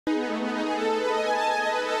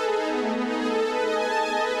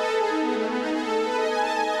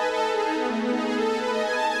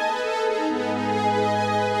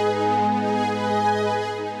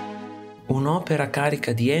un'opera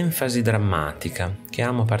carica di enfasi drammatica che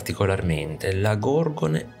amo particolarmente, la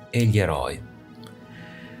Gorgone e gli Eroi.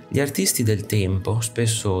 Gli artisti del tempo,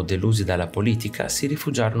 spesso delusi dalla politica, si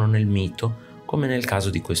rifugiarono nel mito, come nel caso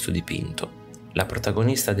di questo dipinto. La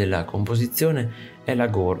protagonista della composizione è la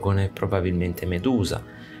Gorgone, probabilmente Medusa,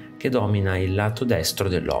 che domina il lato destro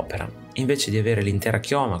dell'opera. Invece di avere l'intera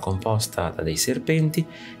chioma composta da dei serpenti,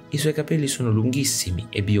 i suoi capelli sono lunghissimi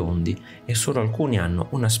e biondi e solo alcuni hanno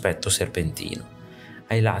un aspetto serpentino.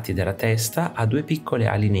 Ai lati della testa ha due piccole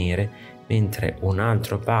ali nere, mentre un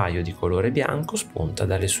altro paio di colore bianco spunta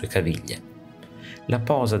dalle sue caviglie. La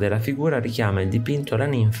posa della figura richiama il dipinto La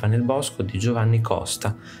ninfa nel bosco di Giovanni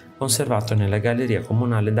Costa, conservato nella Galleria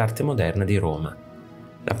Comunale d'arte Moderna di Roma.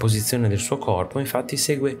 La posizione del suo corpo infatti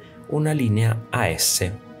segue una linea a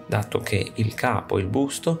S, dato che il capo e il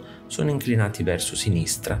busto sono inclinati verso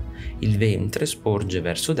sinistra, il ventre sporge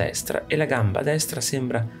verso destra e la gamba destra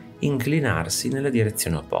sembra inclinarsi nella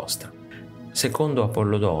direzione opposta. Secondo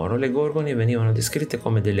Apollodoro, le gorgoni venivano descritte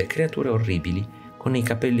come delle creature orribili, con i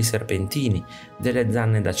capelli serpentini, delle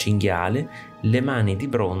zanne da cinghiale, le mani di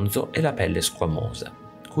bronzo e la pelle squamosa.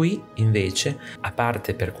 Qui, invece, a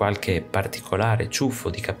parte per qualche particolare ciuffo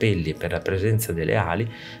di capelli e per la presenza delle ali,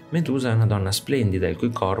 Medusa è una donna splendida il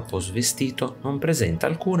cui corpo svestito non presenta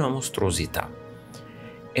alcuna mostruosità.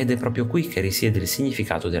 Ed è proprio qui che risiede il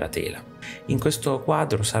significato della tela. In questo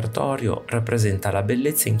quadro Sartorio rappresenta la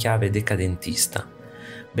bellezza in chiave decadentista,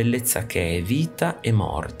 bellezza che è vita e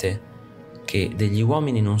morte, che degli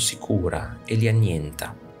uomini non si cura e li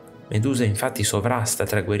annienta. Medusa infatti sovrasta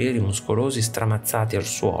tre guerrieri muscolosi stramazzati al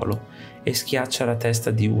suolo e schiaccia la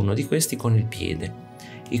testa di uno di questi con il piede.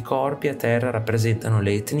 I corpi a terra rappresentano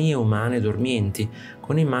le etnie umane dormienti,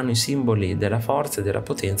 con in mano i simboli della forza e della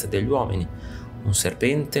potenza degli uomini, un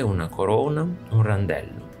serpente, una corona, un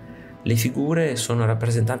randello. Le figure sono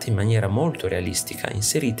rappresentate in maniera molto realistica,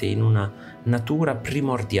 inserite in una natura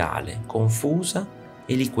primordiale, confusa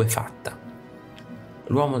e liquefatta.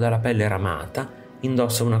 L'uomo dalla pelle ramata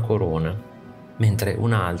indossa una corona, mentre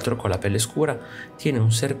un altro, con la pelle scura, tiene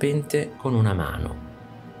un serpente con una mano.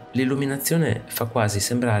 L'illuminazione fa quasi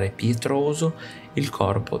sembrare pietroso il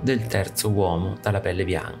corpo del terzo uomo dalla pelle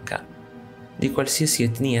bianca. Di qualsiasi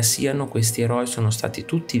etnia siano, questi eroi sono stati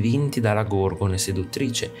tutti vinti dalla Gorgone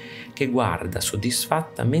seduttrice, che guarda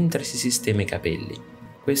soddisfatta mentre si sistema i capelli.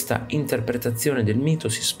 Questa interpretazione del mito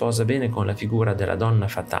si sposa bene con la figura della donna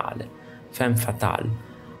fatale, femme fatale,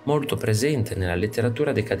 molto presente nella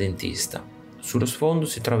letteratura decadentista. Sullo sfondo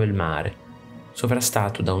si trova il mare,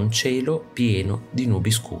 sovrastato da un cielo pieno di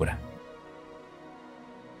nubi scure.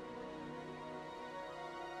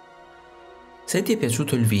 Se ti è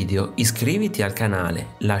piaciuto il video, iscriviti al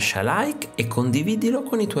canale, lascia like e condividilo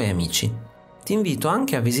con i tuoi amici. Ti invito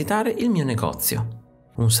anche a visitare il mio negozio.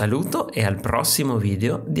 Un saluto e al prossimo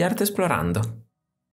video di Artesplorando.